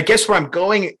I guess where I'm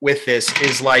going with this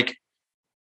is like,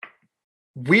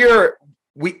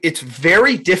 it's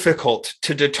very difficult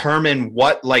to determine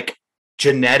what like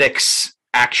genetics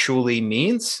actually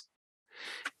means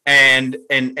and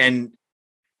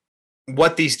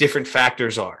what these different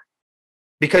factors are,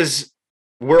 because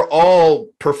we're all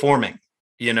performing.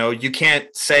 You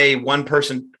can't say one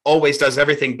person always does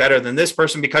everything better than this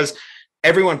person, because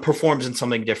everyone performs in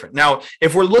something different. Now,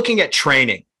 if we're looking at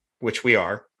training, which we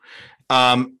are,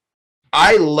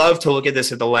 I love to look at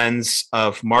this at the lens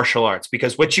of martial arts,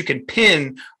 because what you can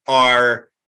pin are,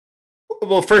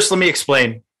 well, first let me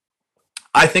explain.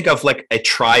 I think of like a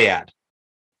triad,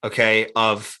 okay,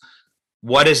 of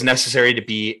what is necessary to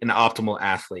be an optimal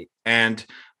athlete. And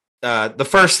the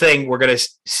first thing we're going to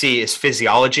see is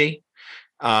physiology.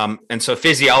 And so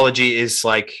physiology is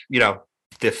like,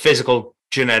 the physical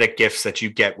genetic gifts that you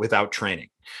get without training,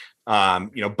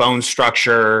 bone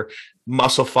structure,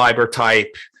 muscle fiber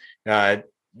type,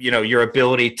 your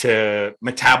ability to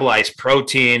metabolize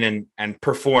protein and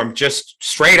perform just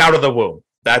straight out of the womb.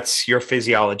 That's your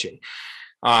physiology.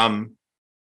 And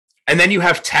then you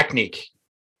have technique,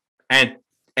 and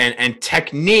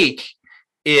technique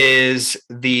is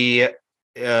the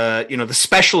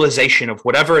specialization of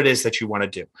whatever it is that you want to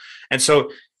do. And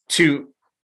so to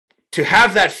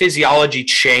have that physiology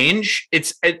change,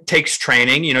 it takes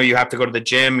training. You have to go to the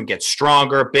gym and get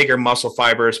stronger, bigger muscle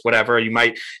fibers, whatever. You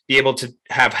might be able to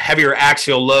have heavier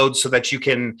axial loads so that you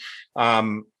can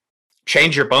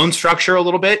change your bone structure a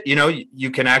little bit.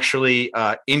 You can actually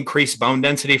increase bone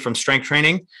density from strength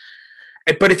training.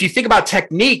 But if you think about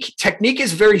technique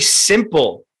is very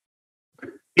simple,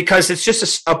 because it's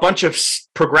just a bunch of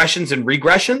progressions and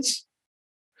regressions.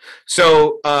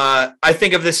 So I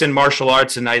think of this in martial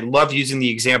arts, and I love using the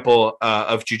example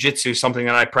of jiu-jitsu, something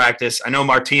that I practice. I know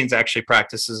Martins actually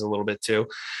practices a little bit too.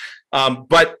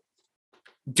 But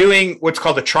doing what's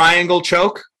called a triangle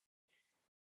choke,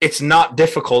 it's not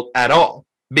difficult at all,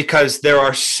 because there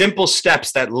are simple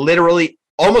steps that literally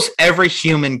almost every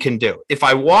human can do. If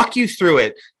I walk you through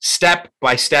it step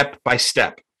by step by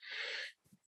step,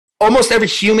 almost every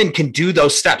human can do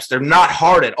those steps. They're not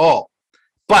hard at all.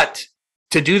 But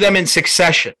to do them in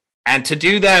succession, and to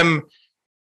do them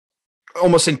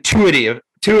almost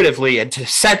intuitively, and to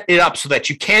set it up so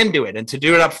that you can do it, and to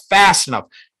do it up fast enough,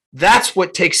 that's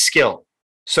what takes skill.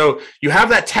 So you have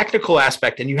that technical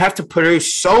aspect, and you have to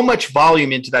produce so much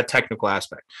volume into that technical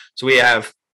aspect. So we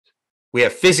have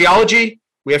physiology,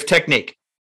 we have technique.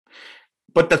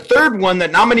 But the third one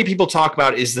that not many people talk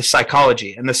about is the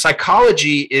psychology. And the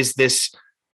psychology is this,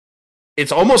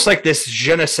 it's almost like this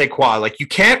je ne sais quoi. Like, you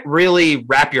can't really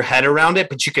wrap your head around it,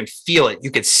 but you can feel it. You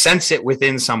can sense it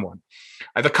within someone.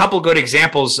 I have a couple good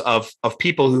examples of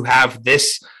people who have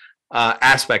this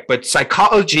aspect, but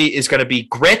psychology is going to be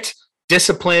grit,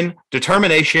 discipline,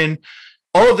 determination,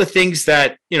 all of the things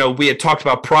that, we had talked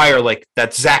about prior, like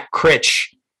that Zack Telander,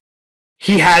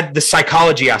 he had the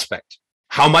psychology aspect.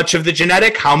 How much of the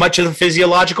genetic, how much of the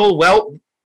physiological? Well,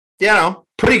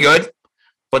 pretty good,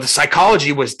 but the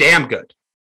psychology was damn good.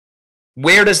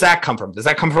 Where does that come from? Does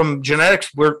that come from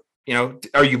genetics?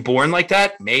 Are you born like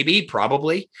that? Maybe,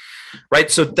 probably, right?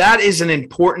 So that is an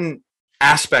important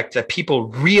aspect that people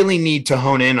really need to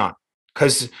hone in on,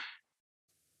 because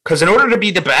in order to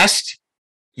be the best,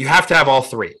 you have to have all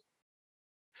three.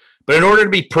 But in order to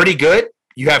be pretty good,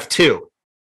 you have two.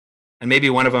 And maybe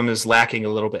one of them is lacking a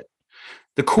little bit.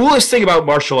 The coolest thing about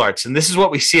martial arts, and this is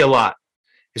what we see a lot,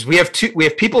 is we have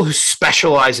people who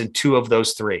specialize in two of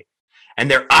those three, and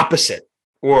they're opposite.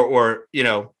 Or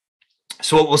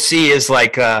so what we'll see is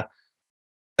like a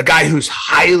guy who's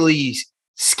highly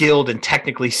skilled and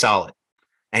technically solid,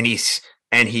 and he's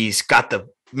got the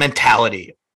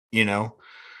mentality,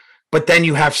 but then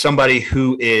you have somebody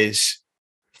who is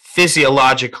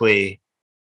physiologically,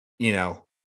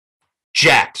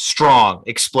 jacked, strong,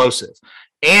 explosive,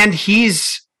 and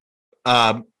he's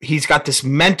got this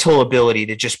mental ability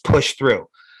to just push through.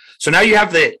 So now you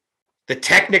have the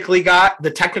technical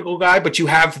guy, but you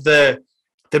have the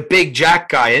the big jack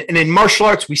guy. And in martial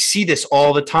arts, we see this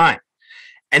all the time.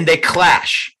 And they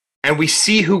clash and we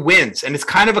see who wins. And it's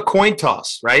kind of a coin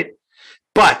toss, right?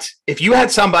 But if you had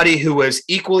somebody who was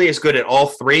equally as good at all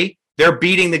three, they're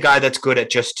beating the guy that's good at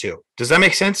just two. Does that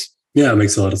make sense? Yeah, it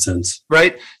makes a lot of sense.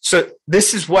 Right? So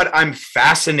this is what I'm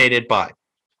fascinated by.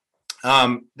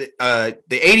 The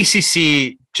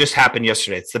ADCC just happened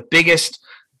yesterday. It's the biggest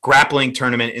grappling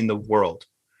tournament in the world.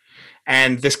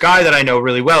 And this guy that I know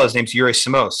really well, his name's Yuri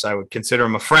Samos. I would consider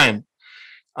him a friend.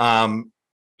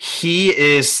 He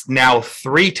is now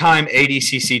 3-time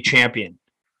ADCC champion.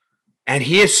 And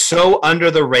he is so under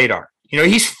the radar. You know,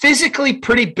 he's physically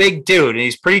pretty big dude and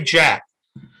he's pretty jacked.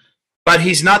 But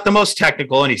he's not the most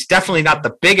technical and he's definitely not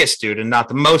the biggest dude and not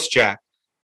the most jacked.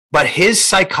 But his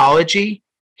psychology,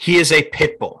 he is a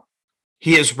pit bull.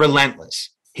 He is relentless.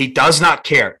 He does not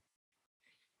care.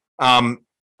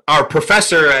 Our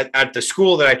professor at the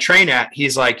school that I train at,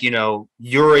 he's like, you know,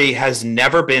 Yuri has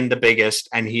never been the biggest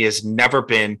and he has never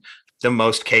been the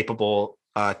most capable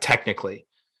technically.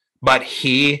 But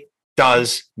he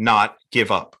does not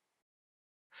give up.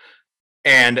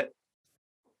 And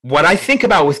what I think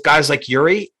about with guys like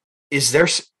Yuri is there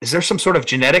some sort of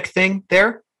genetic thing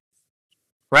there,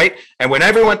 right? And when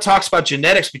everyone talks about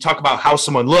genetics, we talk about how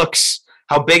someone looks,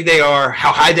 how big they are,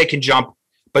 how high they can jump.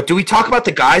 But do we talk about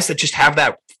the guys that just have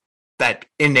that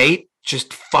innate,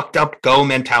 just fucked up go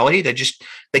mentality that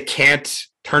they can't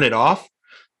turn it off?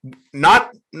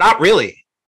 Not really.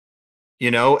 You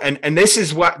know, and this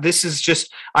is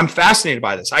just, I'm fascinated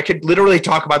by this. I could literally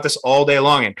talk about this all day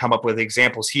long and come up with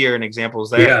examples here and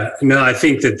examples there. Yeah, no, I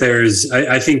think that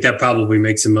I think that probably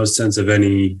makes the most sense of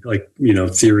any, like, you know,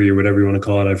 theory or whatever you want to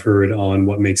call it. I've heard on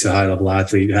what makes a high level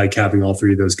athlete, having all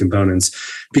three of those components,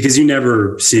 because you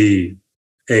never see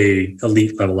a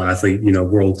elite level athlete, you know,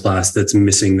 world class, that's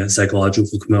missing that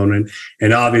psychological component.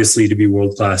 And obviously, to be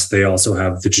world class, they also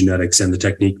have the genetics and the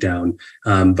technique down.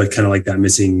 But kind of like that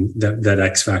missing that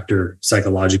X factor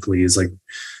psychologically is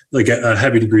like a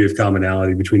heavy degree of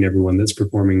commonality between everyone that's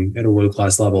performing at a world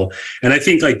class level. And I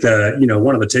think like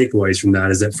one of the takeaways from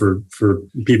that is that for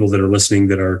people that are listening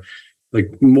that are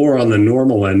like more on the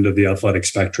normal end of the athletic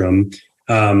spectrum,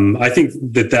 I think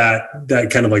that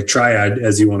kind of like triad,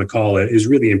 as you want to call it, is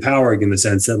really empowering in the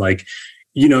sense that, like,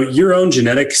 you know, your own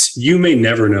genetics, you may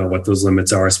never know what those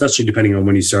limits are, especially depending on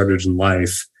when you started in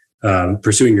life,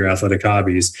 pursuing your athletic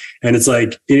hobbies. And it's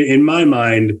like, in my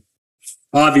mind,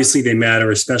 obviously they matter,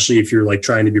 especially if you're like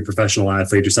trying to be a professional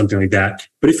athlete or something like that.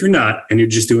 But if you're not, and you're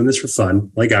just doing this for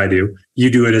fun, like I do, you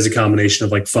do it as a combination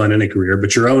of like fun and a career,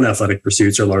 but your own athletic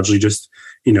pursuits are largely just,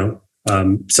 you know,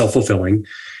 self-fulfilling.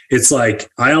 It's like,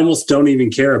 I almost don't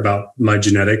even care about my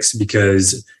genetics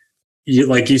because,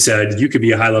 like you said, you could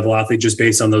be a high level athlete just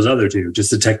based on those other two,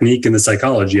 just the technique and the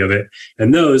psychology of it.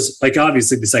 And those, like,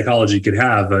 obviously the psychology could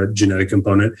have a genetic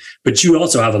component, but you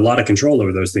also have a lot of control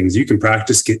over those things. You can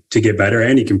practice to get better,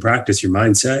 and you can practice your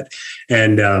mindset.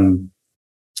 And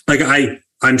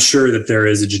I'm sure that there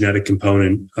is a genetic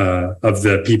component of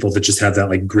the people that just have that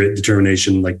like grit,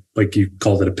 determination, like you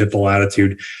called it, a pit bull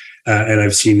attitude. And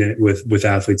I've seen it with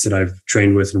athletes that I've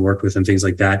trained with and worked with and things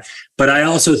like that. But I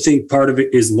also think part of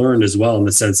it is learned as well, in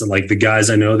the sense that, like, the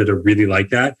guys I know that are really like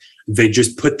that, they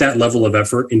just put that level of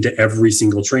effort into every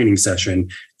single training session,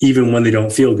 even when they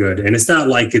don't feel good. And it's not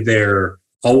like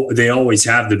they always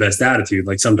have the best attitude.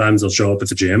 Like, sometimes they'll show up at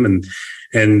the gym and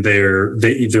they're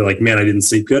like, man, I didn't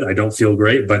sleep good. I don't feel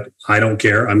great, but I don't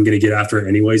care. I'm going to get after it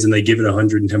anyways. And they give it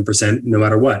 110% no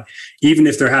matter what. Even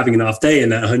if they're having an off day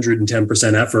and that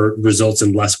 110% effort results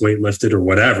in less weight lifted or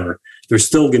whatever, they're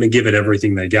still going to give it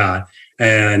everything they got.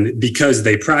 And because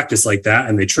they practice like that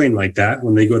and they train like that,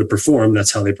 when they go to perform,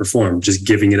 that's how they perform, just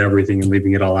giving it everything and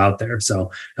leaving it all out there.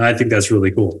 So I think that's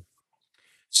really cool.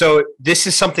 So this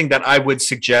is something that I would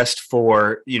suggest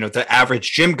for, you know, the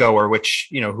average gym goer, which,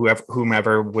 you know,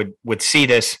 whomever would see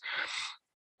this.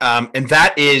 And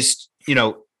that is, you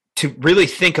know, to really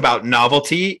think about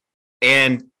novelty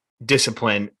and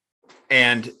discipline,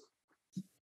 and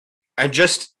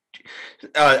just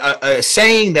a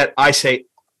saying that I say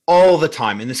all the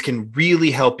time, and this can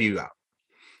really help you out,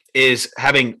 is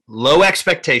having low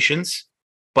expectations,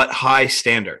 but high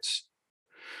standards.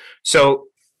 So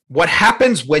what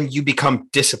happens when you become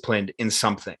disciplined in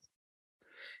something,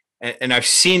 and I've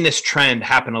seen this trend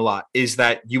happen a lot, is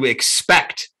that you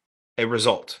expect a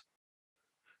result,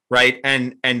 right?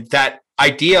 And that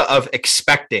idea of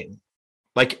expecting,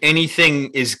 like anything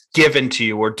is given to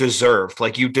you or deserved,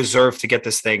 like you deserve to get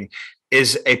this thing,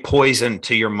 is a poison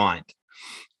to your mind.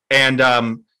 And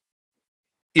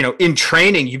in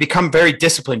training, you become very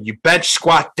disciplined. You bench,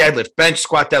 squat,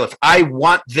 deadlift. I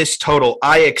want this total.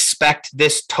 I expect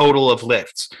this total of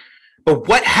lifts. But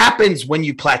what happens when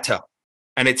you plateau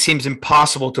and it seems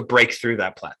impossible to break through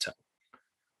that plateau?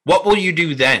 What will you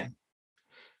do then?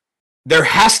 There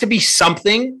has to be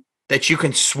something that you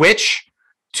can switch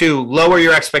to lower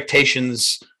your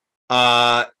expectations.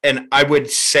 And I would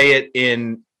say it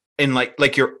in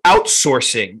like you're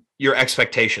outsourcing your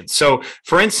expectations. So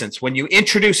for instance, when you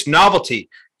introduce novelty,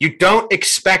 you don't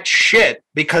expect shit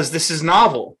because this is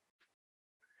novel.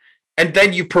 And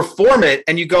then you perform it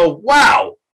and you go,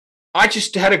 wow, I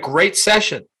just had a great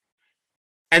session.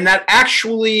 And that's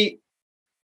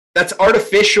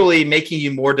artificially making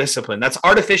you more disciplined. That's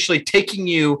artificially taking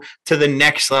you to the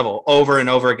next level over and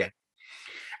over again.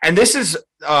 And this is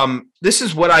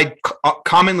what I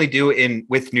commonly do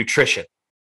with nutrition,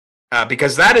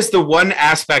 because that is the one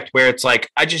aspect where it's like,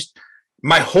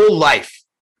 my whole life,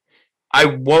 I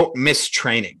won't miss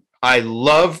training. I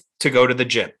love to go to the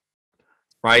gym,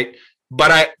 right?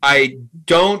 But I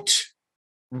don't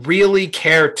really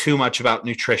care too much about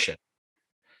nutrition.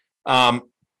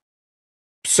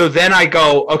 So then I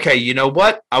go, okay, you know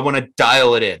what? I want to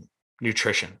dial it in,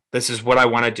 nutrition. This is what I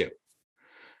want to do.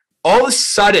 All of a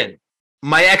sudden,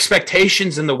 my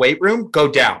expectations in the weight room go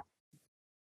down.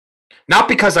 Not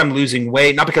because I'm losing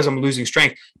weight, not because I'm losing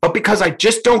strength, but because I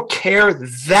just don't care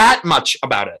that much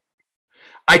about it.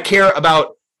 I care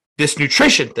about this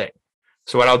nutrition thing.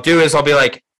 So what I'll do is I'll be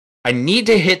like, I need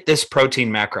to hit this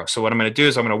protein macro. So what I'm going to do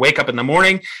is I'm going to wake up in the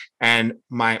morning, and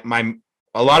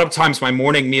a lot of times my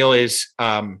morning meal is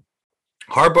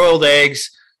hard-boiled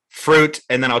eggs, fruit,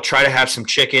 and then I'll try to have some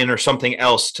chicken or something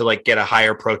else to like get a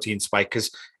higher protein spike, because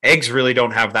eggs really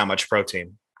don't have that much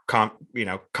protein,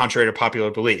 contrary to popular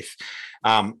belief.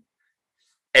 And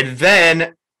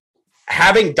then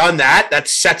having done that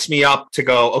sets me up to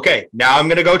go, okay, now I'm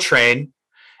going to go train.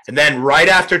 And then right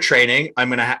after training, I'm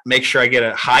going to make sure I get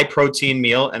a high protein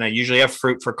meal, and I usually have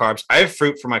fruit for carbs. I have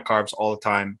fruit for my carbs all the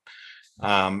time.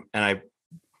 And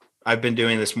I've been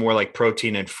doing this more like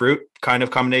protein and fruit kind of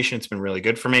combination. It's been really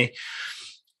good for me.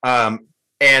 And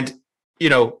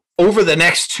over the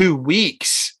next 2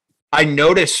 weeks, I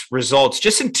notice results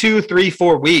just in 2, 3,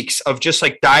 4 weeks of just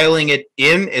like dialing it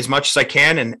in as much as I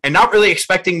can and not really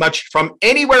expecting much from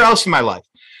anywhere else in my life.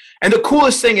 And the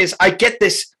coolest thing is I get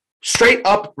this straight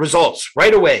up results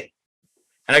right away.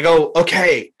 And I go,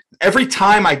 okay, every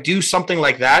time I do something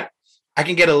like that, I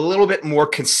can get a little bit more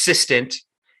consistent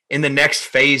in the next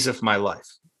phase of my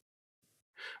life,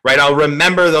 right? I'll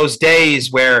remember those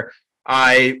days where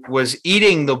I was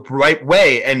eating the right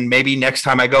way, and maybe next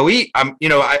time I go eat,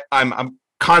 I'm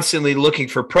constantly looking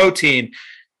for protein.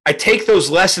 I take those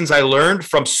lessons I learned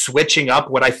from switching up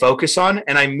what I focus on,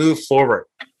 and I move forward.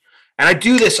 And I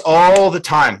do this all the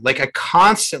time. Like I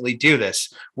constantly do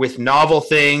this with novel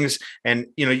things, and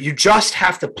you just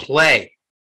have to play.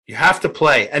 You have to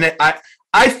play, and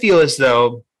I feel as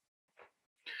though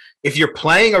if you're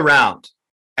playing around,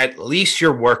 at least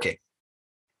you're working,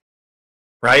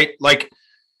 right? Like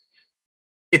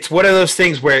it's one of those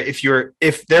things where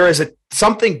if there is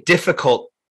something difficult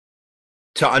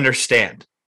to understand,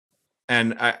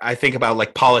 and I think about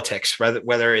like politics,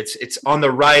 whether it's on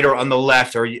the right or on the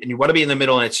left, and you want to be in the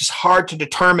middle, and it's just hard to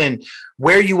determine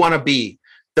where you want to be.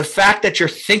 The fact that you're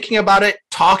thinking about it,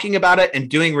 talking about it, and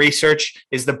doing research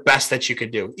is the best that you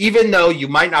could do, even though you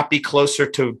might not be closer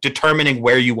to determining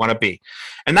where you want to be.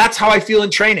 And that's how I feel in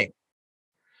training.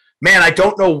 Man, I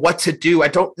don't know what to do. I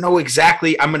don't know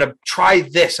exactly. I'm going to try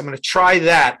this. I'm going to try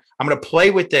that. I'm going to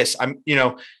play with this. I'm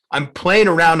playing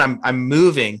around. I'm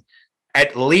moving.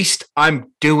 At least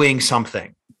I'm doing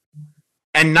something.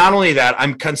 And not only that,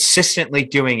 I'm consistently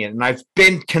doing it. And I've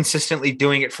been consistently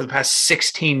doing it for the past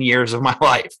 16 years of my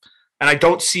life. And I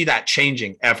don't see that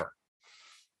changing ever.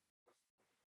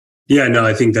 Yeah, no,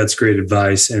 I think that's great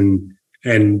advice. And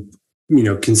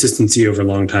consistency over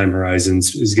long time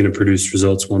horizons is going to produce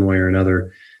results one way or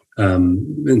another.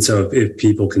 And so if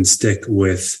people can stick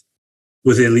with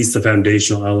at least the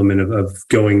foundational element of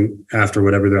going after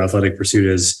whatever their athletic pursuit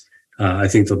is, I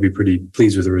think they'll be pretty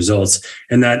pleased with the results.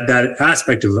 And that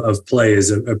aspect of play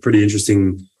is a pretty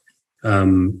interesting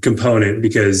component,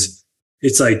 because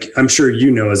it's like, I'm sure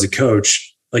as a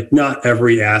coach, like not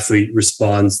every athlete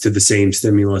responds to the same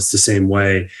stimulus the same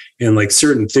way. And like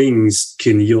certain things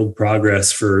can yield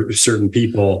progress for certain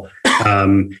people.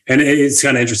 And it's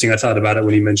kind of interesting. I thought about it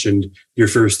when you mentioned your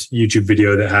first YouTube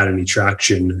video that had any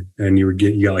traction, and you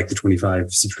got like the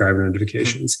 25 subscriber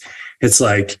notifications. It's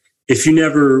like, if you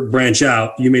never branch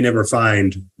out, you may never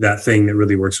find that thing that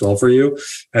really works well for you.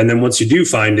 And then once you do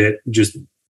find it, just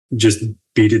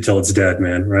beat it till it's dead,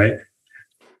 man. Right?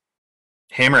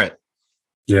 Hammer it.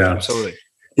 Yeah, absolutely.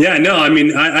 Yeah, no, I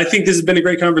mean, I think this has been a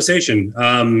great conversation.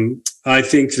 I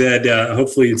think that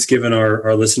hopefully it's given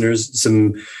our listeners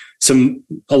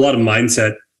a lot of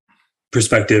mindset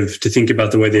perspective to think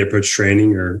about the way they approach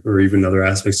training or even other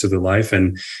aspects of their life.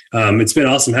 And it's been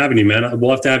awesome having you, man.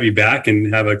 We'll have to have you back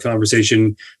and have a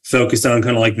conversation focused on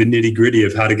kind of like the nitty gritty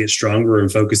of how to get stronger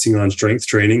and focusing on strength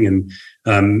training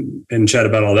and chat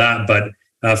about all that. But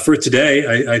for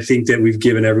today, I think that we've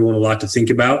given everyone a lot to think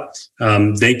about.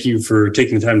 Thank you for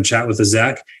taking the time to chat with us,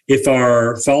 Zack. If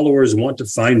our followers want to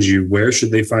find you, where should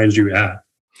they find you at?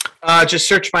 Just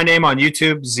search my name on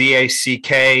YouTube,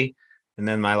 Zack. And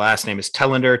then my last name is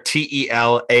Telander,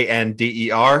 Telander.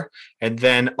 And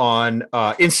then on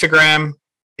Instagram,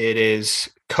 it is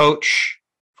Coach_ZT.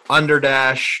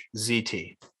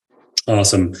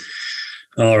 Awesome.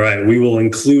 All right. We will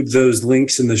include those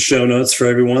links in the show notes for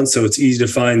everyone, so it's easy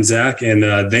to find Zack. And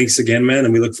thanks again, man.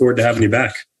 And we look forward to having you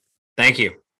back. Thank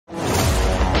you.